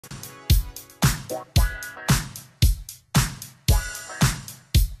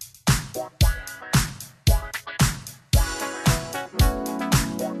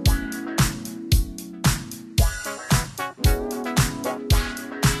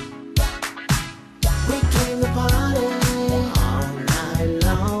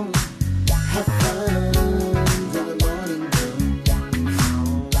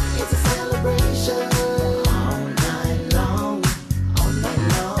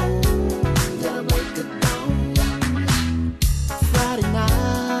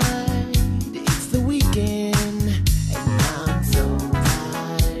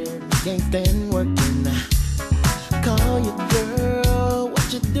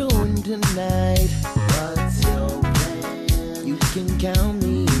tonight. What's your plan? You can count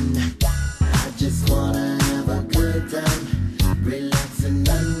me in. I just wanna have a good time, relax and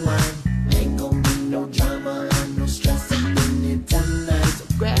unwind. Ain't gon' be no drama and no stress up in it tonight. So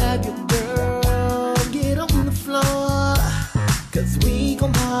grab your girl, get on the floor, 'cause we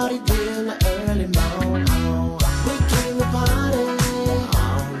gon' party till the early morning. We came to party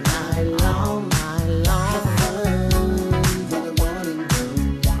all night long, have fun till the morning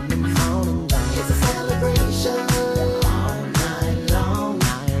dawn. It's a celebration all night long,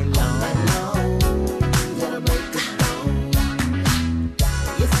 till the break of dawn.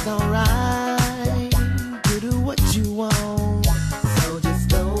 It's alright to do what you want, so just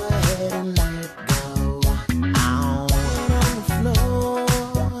go ahead and let go. Out on the floor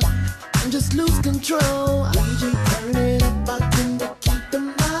and just lose control. DJ, turn it up, I can keep the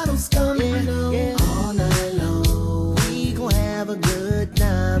models coming all night long. We gon' have a good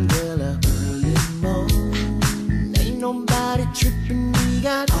time till the early morning. Ain't nobody tripping, we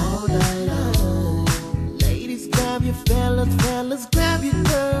got all night long. Ladies, grab your fellas, fellas, grab your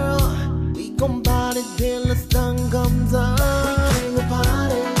girl. We gon' party till the sun comes